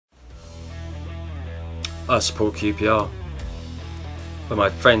I support QPR, but my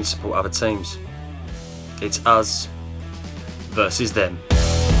friends support other teams. It's us versus them.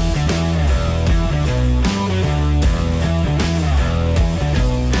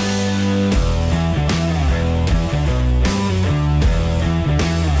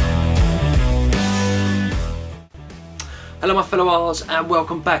 Hello my fellow R's, and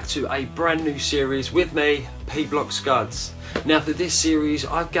welcome back to a brand new series with me, P Block Scuds. Now for this series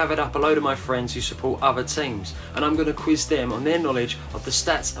I've gathered up a load of my friends who support other teams, and I'm going to quiz them on their knowledge of the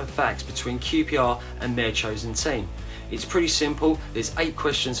stats and facts between QPR and their chosen team. It's pretty simple. There's 8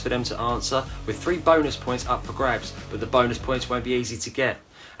 questions for them to answer with 3 bonus points up for grabs, but the bonus points won't be easy to get.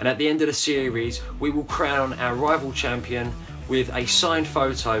 And at the end of the series we will crown our rival champion with a signed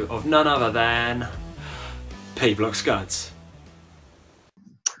photo of none other than P Block Scuds.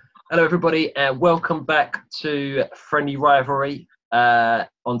 Hello everybody and welcome back to Friendly Rivalry.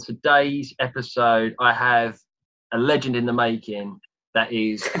 On today's episode I have a legend in the making, that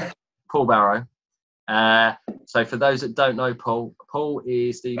is Paul Barrow. So for those that don't know Paul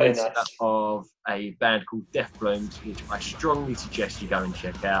is the lead singer of a band called Death Blooms, which I strongly suggest you go and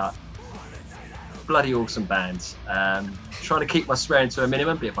check out. Bloody awesome bands. Trying to keep my swearing to a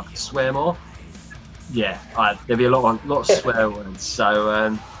minimum, but if I could swear more, yeah, there'd be a lot of swear words.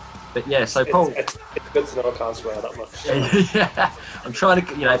 So but yeah, so Paul, it's good to know I can't swear that much. Yeah, I'm trying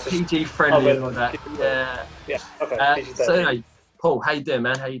to, PG friendly and all that. Yeah. Okay. So anyway, Paul, how you doing,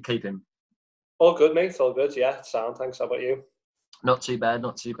 man? How you keeping? All good, mate. All good. Yeah, sound. Thanks. How about you? Not too bad.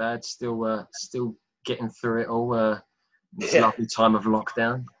 Still getting through it all. This lovely time of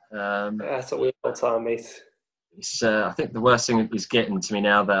lockdown. It's a weird old time, mate. It's I think the worst thing is getting to me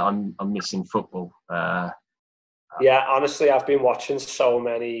now that I'm missing football. Yeah, honestly, I've been watching so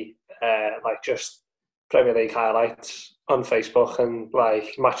many just Premier League highlights on Facebook and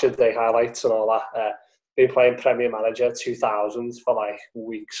like match of the day highlights and all that. Been playing Premier Manager 2000 for like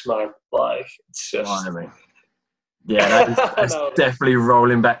weeks, man. Like it's just. Blimey. Yeah, that's definitely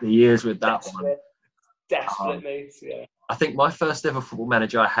rolling back the years with that one. Desperate, mate. Yeah. I think my first ever football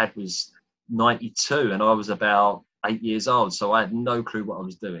manager I had was '92, and I was about 8 years old, so I had no clue what I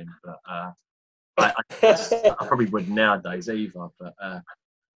was doing. But I probably wouldn't nowadays either. But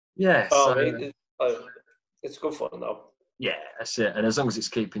yeah. Oh, mate, it's good fun though. Yeah, that's it. And as long as it's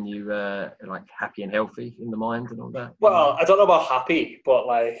keeping you like happy and healthy in the mind and all that. Well, I don't know about happy, but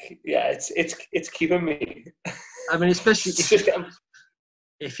like, yeah, it's keeping me. I mean, especially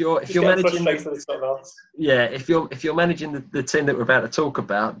if you're managing. Yeah, if you're managing the team that we're about to talk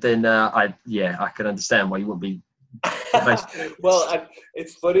about, then I can understand why you wouldn't be. Well,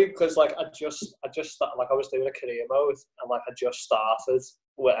 it's funny because like I just started, like I was doing a career mode and like I just started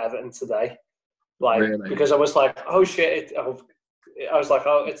with Everton today. Like, really? Because I was like, oh shit! I was like,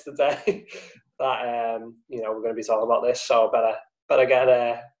 oh, it's the day that we're going to be talking about this, so better get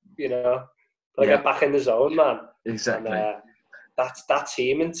get back in the zone, man. Exactly. And, that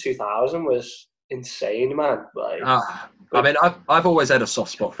team in 2000 was insane, man. Like, I mean, I've always had a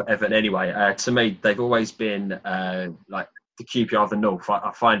soft spot for Everton anyway. To me, they've always been like the QPR of the North.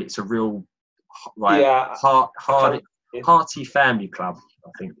 I find it's a real hearty family club. I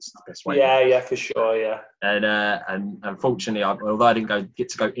think it's the best way. Yeah, for sure. Yeah. And unfortunately, although I didn't get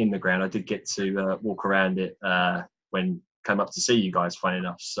to go in the ground, I did get to walk around it when I came up to see you guys. Funny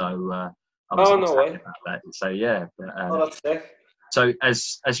enough, so I was no way about that. So yeah. But, that's sick. So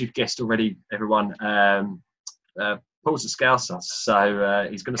as you've guessed already, everyone, Paul's a Scouser, so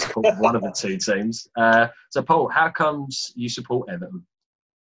he's going to support one of the two teams. So Paul, how comes you support Everton?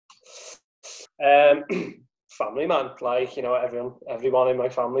 Family, man. Like, everyone in my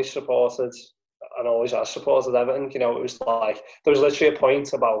family supported and always has supported Everton. It was like, there was literally a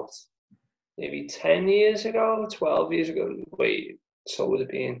point about maybe 10 years ago, 12 years ago. Wait, so would it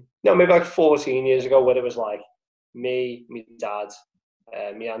been? No, maybe like 14 years ago, where it was like me, my dad,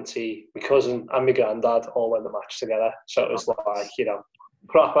 my auntie, my cousin and my granddad all went the match together. So it was like,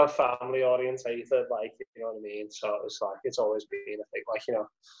 proper family orientated, like, you know what I mean? So it was like, it's always been a thing, like,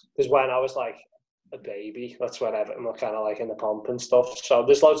 because when I was like a baby, that's when Everton were kind of like in the pomp and stuff. So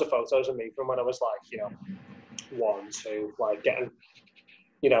there's loads of photos of me from when I was like, 1, 2, like getting,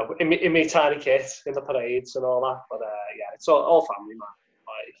 in my tiny kit in the parades and all that. But it's all family, man.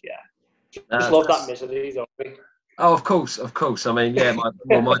 Like, yeah, just love that misery, don't we? Oh, of course. I mean, yeah,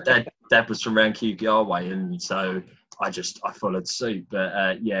 my dad was from around QPR way, and so I followed suit.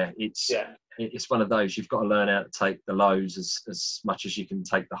 But it's one of those, you've got to learn how to take the lows as much as you can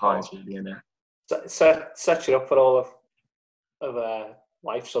take the highs, really. Sets you up for all of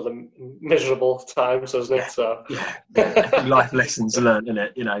life's other miserable times, doesn't it? So life lessons learned, isn't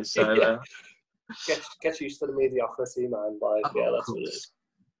it? So Get used to the mediocrity, man. Like, yeah, that's what it is.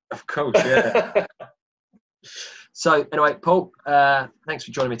 Of course, yeah. So anyway, Paul, thanks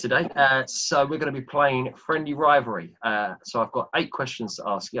for joining me today. So we're going to be playing Friendly Rivalry. So I've got 8 questions to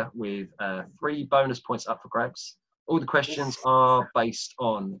ask you with 3 bonus points up for grabs. All the questions are based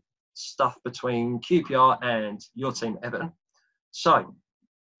on stuff between QPR and your team, Everton. So,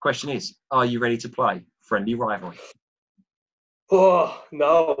 question is, are you ready to play Friendly Rivalry? Oh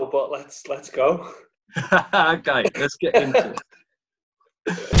no, but let's go. Okay, let's get into it.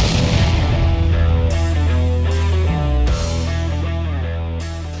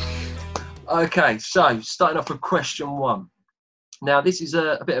 Okay, so starting off with question 1. Now, this is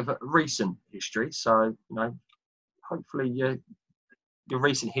a bit of a recent history, so hopefully your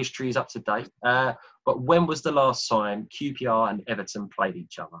recent history is up to date. But when was the last time QPR and Everton played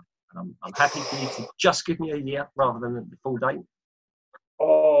each other? I'm happy for you to just give me a year rather than the full date.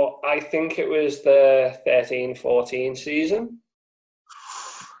 Oh, I think it was the 13-14 season.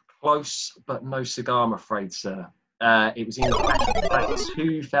 Close, but no cigar, I'm afraid, sir. It was in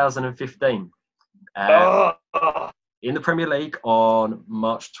 2015. In the Premier League on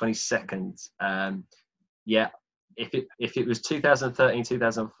March 22nd. If it was 2013,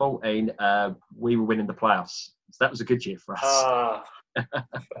 2014, we were winning the playoffs. So that was a good year for us. Yeah.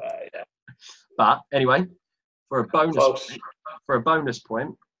 But anyway, for a bonus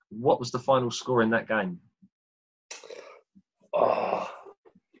point, what was the final score in that game? I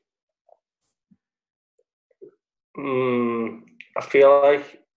feel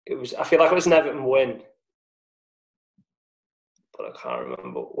like it was an Everton win, but I can't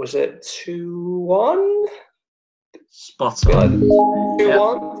remember. Was it 2-1? Spot on.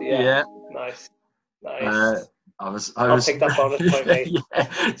 2-1. Yeah. Nice. I'll take that bonus point, mate.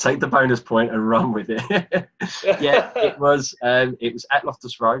 Yeah, take the bonus point and run with it. Yeah, it was at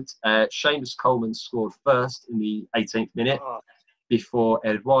Loftus Road. Seamus Coleman scored first in the 18th minute before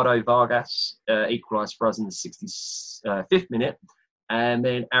Eduardo Vargas equalised for us in the 65th minute. And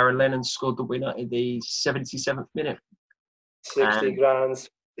then Aaron Lennon scored the winner in the 77th minute. 60 grand,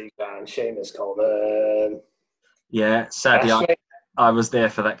 Seamus Coleman. Yeah, sadly, I was there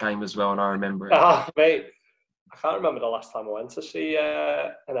for that game as well, and I remember it. Mate, I can't remember the last time I went to see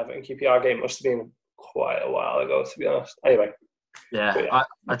an Everton QPR game. It must have been quite a while ago, to be honest. Anyway. Yeah.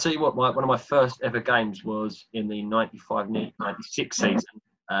 I tell you what, one of my first ever games was in the 95-96 season,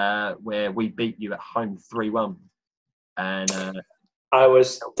 where we beat you at home 3-1. And I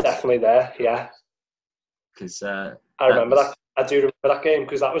was definitely there, yeah. Because I remember that. I do remember that game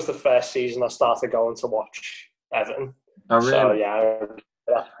because that was the first season I started going to watch Everton. Oh, really? So, yeah, I remember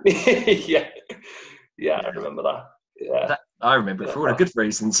that. Yeah, I remember that. Yeah. I remember it for all the good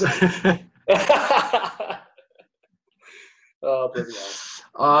reasons. Oh, bloody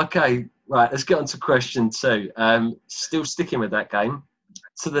hell. Okay, right, let's get on to question 2. Still sticking with that game.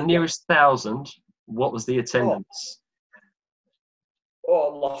 To the nearest 1,000, what was the attendance?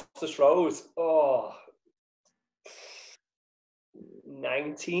 Loftus Road.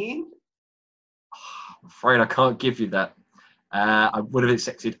 19? I'm afraid I can't give you that. I would have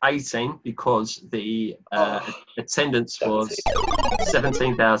accepted 18 because the attendance was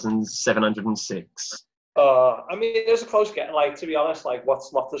 17,706. I mean, it was a close get. Like, to be honest, like,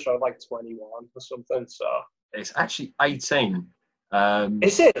 what's Loftus Road, like 21 or something? So it's actually 18.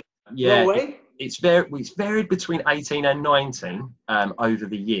 Is it? Yeah. No way. It's varied between 18 and 19 over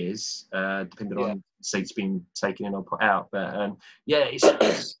the years, depending on seats being taken in or put out. But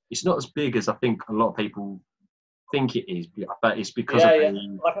it's not as big as I think a lot of people think it is. But it's because like I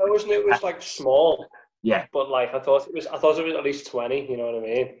always knew it was like small. Yeah. But like I thought it was at least 20. You know what I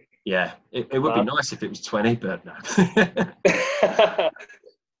mean? Yeah. It would be nice if it was 20, but no.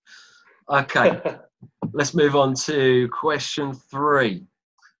 Okay. Let's move on to question 3.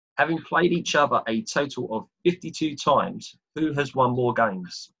 Having played each other a total of 52 times, who has won more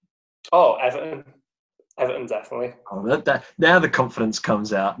games? Oh, Everton. Everton, definitely. Oh, now the confidence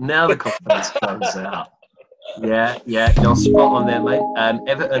comes out. Yeah, you're spot on there, mate.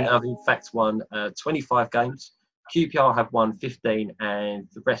 Everton have in fact won 25 games. QPR have won 15, and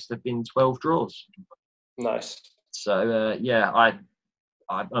the rest have been 12 draws. Nice. So,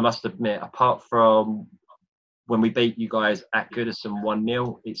 I must admit, apart from when we beat you guys at Goodison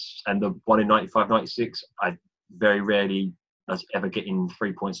 1-0, and the one in 95-96, I very rarely ever getting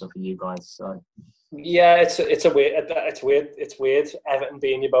 3 points off of you guys. So yeah, it's weird Everton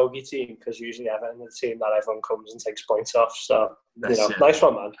being your bogey team, because usually Everton are the team that everyone comes and takes points off. So nice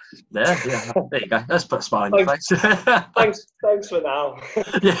one, man. Yeah, there you go. Let's put a smile on your face. Thanks for now.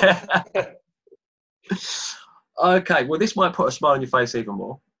 Yeah. Okay, well, this might put a smile on your face even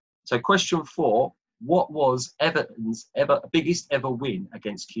more. So question 4, what was Everton's biggest ever win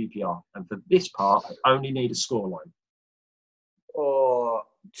against QPR? And for this part, I only need a scoreline. Oh,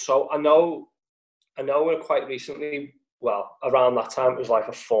 so I know we're quite recently, well, around that time it was like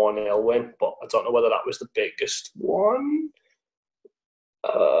a 4-0 win, but I don't know whether that was the biggest one.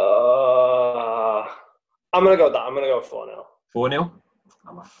 I'm going to go with that. I'm going to go 4-0. 4-0?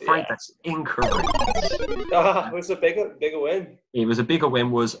 I'm afraid that's incorrect. It was a bigger win. It was a bigger win,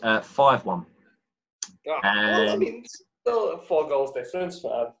 was 5-1. Well, I mean, still 4 goals difference,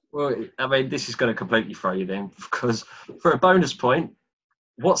 man. Well, I mean, this is going to completely throw you then, because for a bonus point,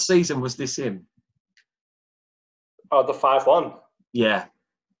 what season was this in? Oh, the 5-1? Yeah.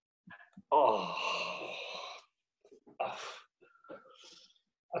 Oh.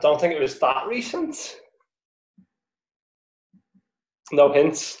 I don't think it was that recent. No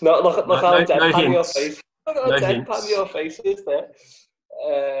hints. No, look how deadpan your face. Look how deadpan your face is there.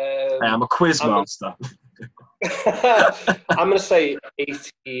 Hey, I'm a quiz master. I'm going to say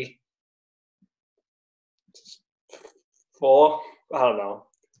 84. I don't know.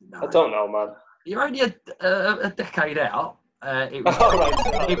 No. I don't know, man. You're only a decade out. It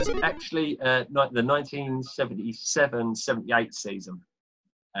was actually the 1977-78 season.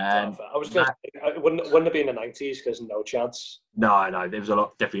 I was going to say, it wouldn't have been the 90s because no chance. No, there was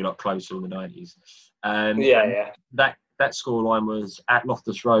definitely a lot closer in the 90s. Yeah. That scoreline was at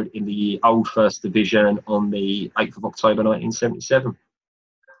Loftus Road in the old First Division on the 8th of October 1977.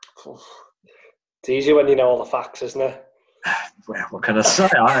 It's easy when you know all the facts, isn't it? Well, what can I say?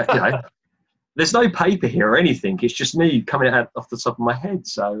 There's no paper here or anything. It's just me coming out off the top of my head.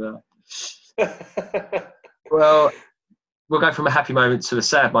 So, well, we'll go from a happy moment to a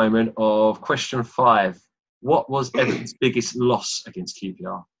sad moment of question 5. What was Everton's biggest loss against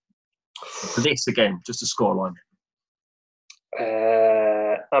QPR? For this, again, just a scoreline.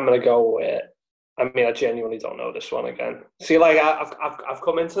 I'm going to go with... I mean, I genuinely don't know this one again. See, like, I've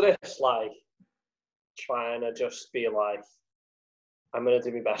come into this, like, trying to just be like, I'm going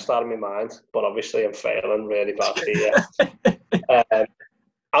to do my best out of my mind, but obviously I'm failing really badly. Yeah.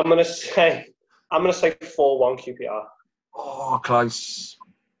 I'm going to say 4-1 QPR. Oh, close.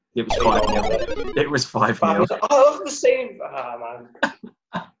 It was 5-0. It was 5-0. Oh, the same. Man.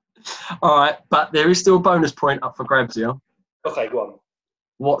 All right, but there is still a bonus point up for grabs here. Okay, go on.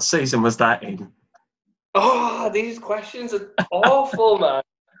 What season was that in? Oh, these questions are awful, man.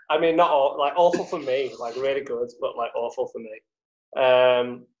 I mean, not all, like awful for me, like really good, but like awful for me.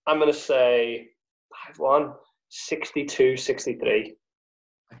 I'm going to say 5-1, 62-63.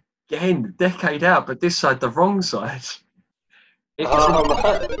 Again, decade out, but this side, the wrong side.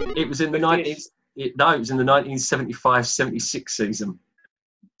 It was in the 1975-76 season.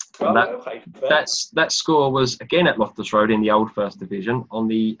 That score was again at Loftus Road in the old First Division on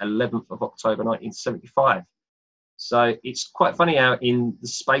the 11th of October 1975. So it's quite funny how in the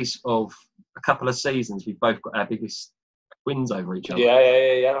space of a couple of seasons we've both got our biggest wins over each other.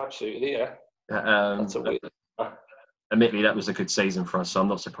 Yeah, absolutely, yeah. That's a weird. Admittedly, that was a good season for us, so I'm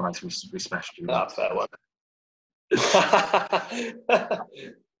not surprised we smashed you. That's fair one.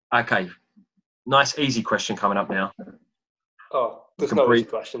 Okay, nice easy question coming up now. Oh, there's no easy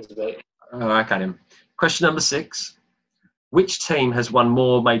questions today. Oh, okay then. Question number 6. Which team has won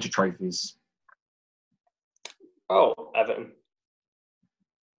more major trophies? Oh, Everton.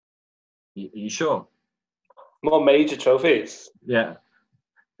 Are you sure? More major trophies? Yeah.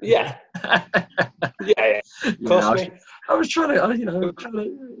 Yeah. Yeah. I was trying to,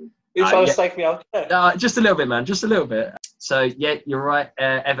 You're trying to psych me out there? Just a little bit, man. Just a little bit. So, yeah, you're right.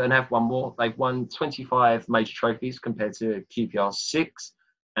 Everton have won more. They've won 25 major trophies compared to QPR's 6.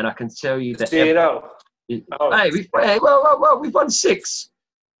 And I can tell you that... we've won 6.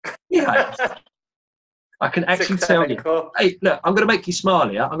 Yeah. I can actually tell you. Hey, look, I'm going to make you smile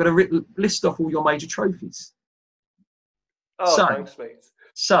here. I'm going to list off all your major trophies. Thanks, mate.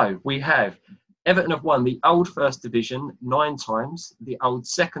 So, we have... Everton have won the old First Division 9 times, the old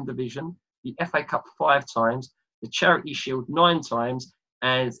Second Division, the FA Cup 5 times, the Charity Shield 9 times,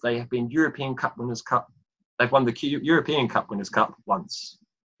 and they have been European Cup Winners' Cup. They've won the European Cup Winners' Cup once.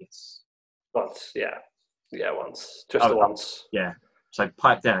 Yes. Once, yeah. Yeah, once. Just once. Yeah. So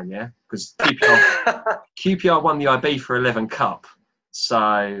pipe down, yeah? Because QPR won the IB for 11 Cup.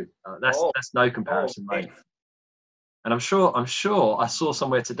 So that's no comparison, mate. And I'm sure I saw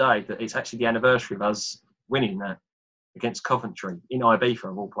somewhere today that it's actually the anniversary of us winning that against Coventry in IB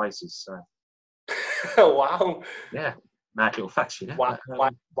for of all places. So. Wow. Yeah, mad little facts, yeah. Why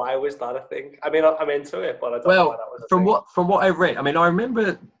was that a thing? I mean, I'm into it, but I don't know why that was a thing. From what I read, I mean, I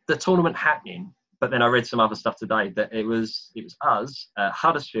remember the tournament happening, but then I read some other stuff today that it was us,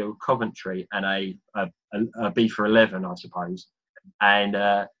 Huddersfield, Coventry, and a B for 11, I suppose. And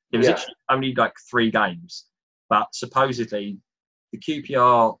there was actually only like 3 games, but supposedly the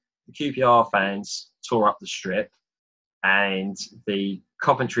QPR fans tore up the strip, and the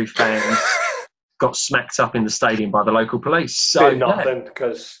Coventry fans got smacked up in the stadium by the local police. So nothing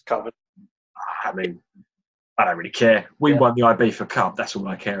because Coventry. I mean, I don't really care. We won the IB for Cup. That's all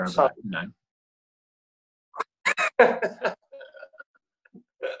I care about.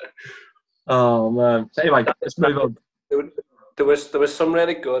 Oh man. So anyway, let's move on. There was some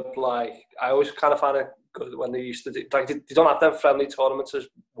really good, like, I always kind of find it good when they used to do, like, they don't have them friendly tournaments as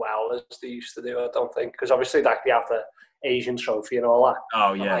well as they used to do, I don't think, because obviously, like, they have the Asian trophy and all that.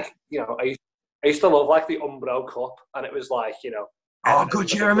 Oh yeah. Like, you know, I used to love, like, the Umbro Cup, and it was like, you know. Oh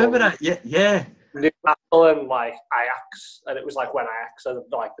god, you remember that? Yeah. Newcastle and like Ajax, and it was like when Ajax are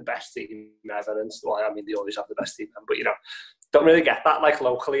like the best team ever, and well, I mean they always have the best team, but you know, don't really get that like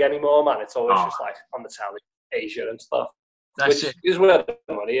locally anymore, man. It's always just like on the telly, Asia and stuff. That's which is where the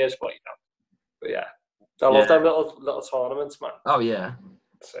money is, but you know. But yeah, I love them little tournaments, man. Oh yeah.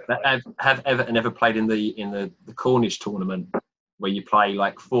 So, have Everton ever played in the Cornish tournament where you play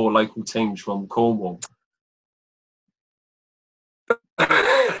like 4 local teams from Cornwall?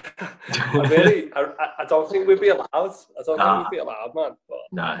 I don't think we'd be allowed. I don't think we'd be allowed, man. But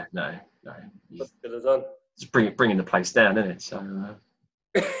no. Should have done. It's bringing the place down, isn't it? So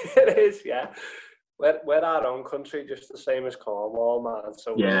it is, yeah. We're our own country, just the same as Cornwall, man.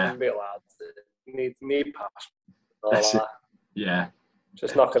 So we wouldn't be allowed to need passport. That's it. Yeah.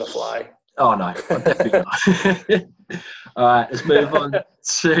 Just not going to fly. Oh no, definitely not. All right, let's move on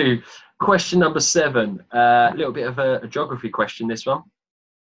to question number 7. A little bit of a geography question. This one.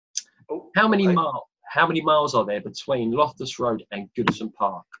 How many miles are there between Loftus Road and Goodison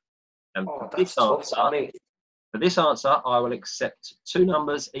Park? And for this answer, I will accept 2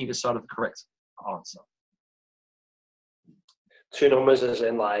 numbers either side of the correct answer. 2 numbers as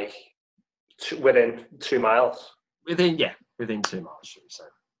in like within 2 miles. Within 2 miles, should we say?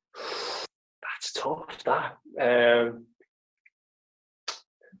 That's tough. That.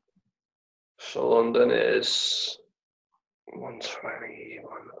 So London is 120,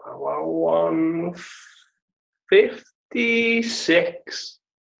 156.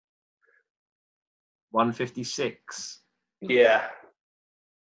 156. Yeah.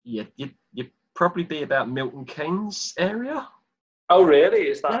 Yeah, you'd probably be about Milton Keynes area. Oh, really?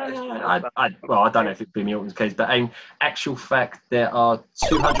 Is that? Yeah, I don't know if it'd be Milton Keynes, but in actual fact, there are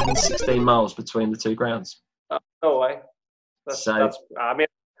 216 miles between the 2 grounds. Oh, no way. I mean,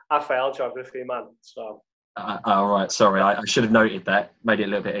 I failed geography, man. So. All right, sorry, I should have noted that. Made it a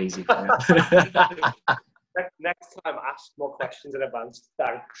little bit easy for you. Next time, ask more questions in advance.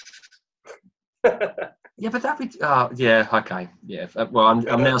 Thanks. Yeah, but that would. Yeah, okay, yeah. Well,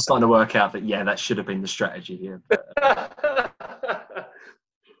 I'm now starting to work out that that should have been the strategy here.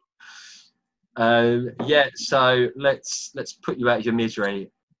 Yeah, so let's put you out of your misery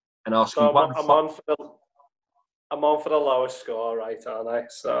and ask you one. I'm on for the lowest score, right? Aren't I?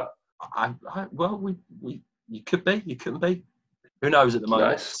 So. Well, you could be, you couldn't be. Who knows at the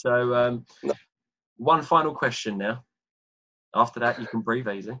moment? Nice. So, one final question now. After that, you can breathe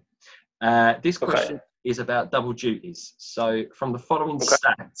easy. This question is about double duties. So, from the following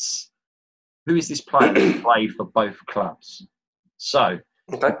stats, who is this player who played for both clubs? So,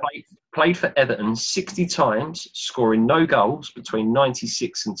 played for Everton 60 times, scoring no goals between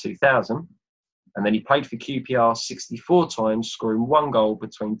 96 and 2000. And then he played for QPR 64 times, scoring 1 goal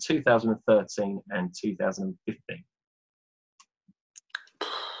between 2013 and 2015.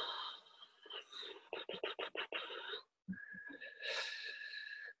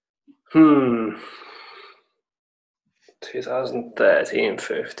 Hmm. 2013,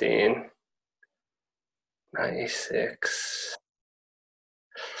 15, 96.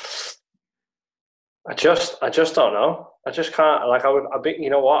 I just don't know. I just can't. Like I've been,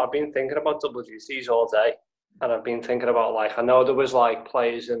 you know what? I've been thinking about double duties all day, and I've been thinking about like I know there was like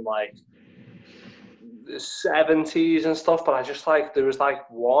players in like the 70s and stuff, but I just like there was like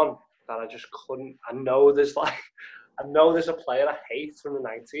one that I just couldn't. I know there's a player I hate from the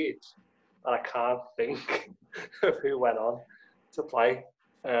 90s, and I can't think of who went on to play.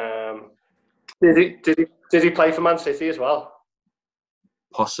 Did he play for Man City as well?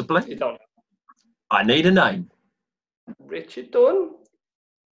 Possibly. You don't know. I need a name. Richard Dunn.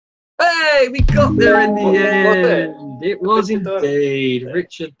 Hey, we got there in the end. It was indeed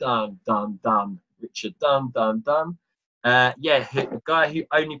Richard Dunn. Richard Dunn. Yeah, a guy who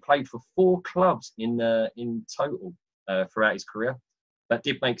only played for 4 clubs in total throughout his career. but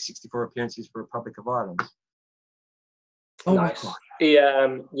did make 64 appearances for Republic of Ireland. Oh nice. my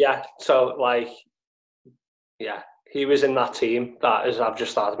God. Yeah. So like, yeah, he was in that team. That is, I've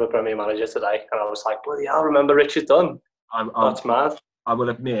just started with Premier Manager today, and I was like, bloody hell, remember Richard Dunn? That's mad. I will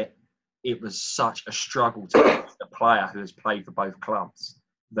admit, it was such a struggle to get a player who has played for both clubs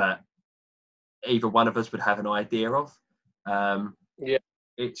that either one of us would have an idea of. Yeah.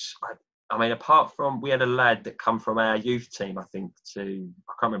 I mean, apart from, we had a lad that come from our youth team, I think, I can't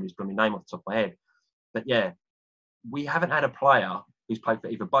remember his blooming name off the top of my head. But yeah, we haven't had a player who's played for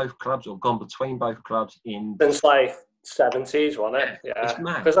either both clubs or gone between both clubs since like 70s, wasn't it? Yeah. It's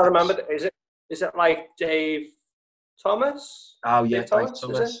mad. Because I remember, is it like Dave Thomas? Oh yeah, Dave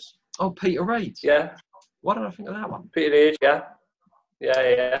Thomas. Oh, Peter Reid. Yeah. Why did I think of that one? Peter Reid, yeah.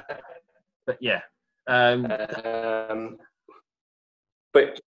 Yeah. But yeah.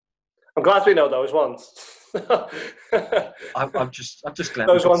 But I'm glad we know those ones. I'm just glad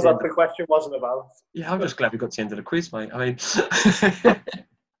those ones that the question wasn't about. Yeah, I'm just glad we got to the end of the quiz, mate. I mean,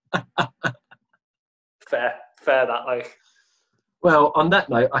 fair that like. Well, on that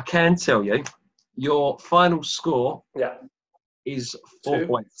note, I can tell you your final score. Is 4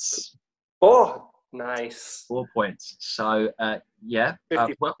 points. Oh, nice. 4 points. So yeah,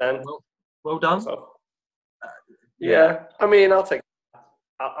 50%. Well done. Yeah, I mean, I'll take.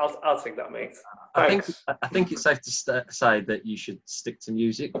 I'll take that, mate. Thanks. I think it's safe to say that you should stick to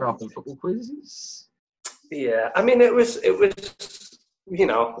music rather than football quizzes. Yeah, I mean, it was, you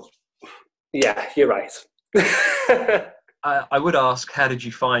know, yeah, you're right. I would ask, how did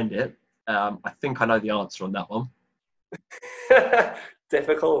you find it? I think I know the answer on that one.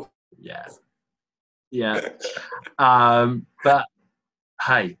 Difficult. Yeah. But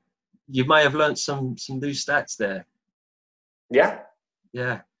hey, you may have learnt some new stats there. Yeah,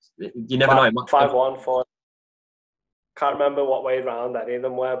 you never know. 5-1, 4. Can't remember what way round any of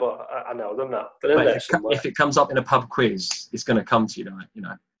them were, but I know them now. They're in there somewhere. If it comes up in a pub quiz, it's going to come to you, you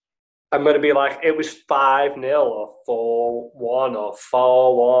know. I'm going to be like, it was 5-0 or 4-1 or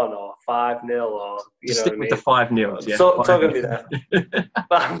 4-1 or 5-0 or, you Just know stick with the 5-0s, yeah. So it's all going to be there.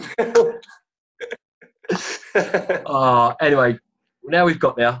 Anyway, now we've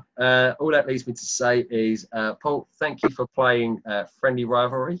got there. All that leaves me to say is, Paul, thank you for playing Friendly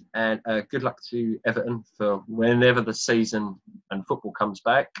Rivalry, and good luck to Everton for whenever the season and football comes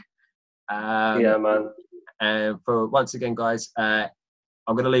back. Yeah, man. And for once again, guys,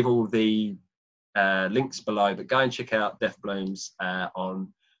 I'm going to leave all the links below, but go and check out Death Blooms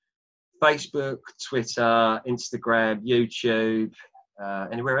on Facebook, Twitter, Instagram, YouTube,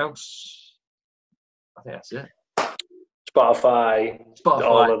 anywhere else. I think that's it. Spotify,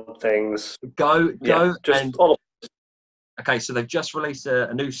 all the things. Go, just and all of okay. So they've just released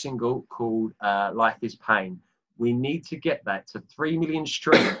a new single called "Life Is Pain." We need to get that to 3 million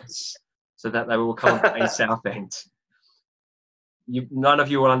streams so that they will come in Southend. None of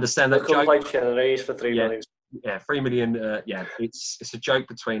you will understand that joke. Like for 3 million. Yeah, 3 million. Yeah, it's a joke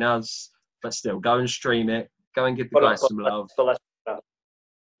between us, but still, go and stream it. Go and give the guys some love.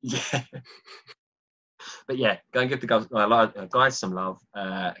 Yeah. But yeah, go and give the guys some love.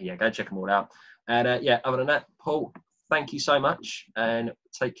 Yeah, go check them all out. And yeah, other than that, Paul, thank you so much, and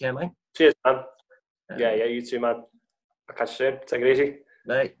take care, mate. Cheers, man. Yeah, you too, man. I'll catch you soon. Take it easy.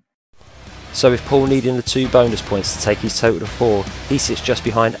 Mate. So with Paul needing the 2 bonus points to take his total to 4, he sits just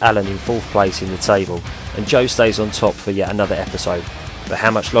behind Alan in 4th place in the table, and Joe stays on top for yet another episode. But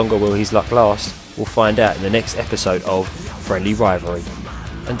how much longer will his luck last? We'll find out in the next episode of Friendly Rivalry.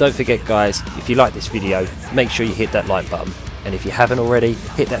 And don't forget, guys, if you like this video, make sure you hit that like button, and if you haven't already,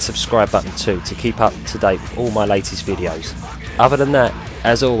 hit that subscribe button too to keep up to date with all my latest videos. Other than that,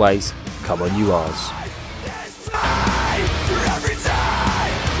 as always, come on you R's.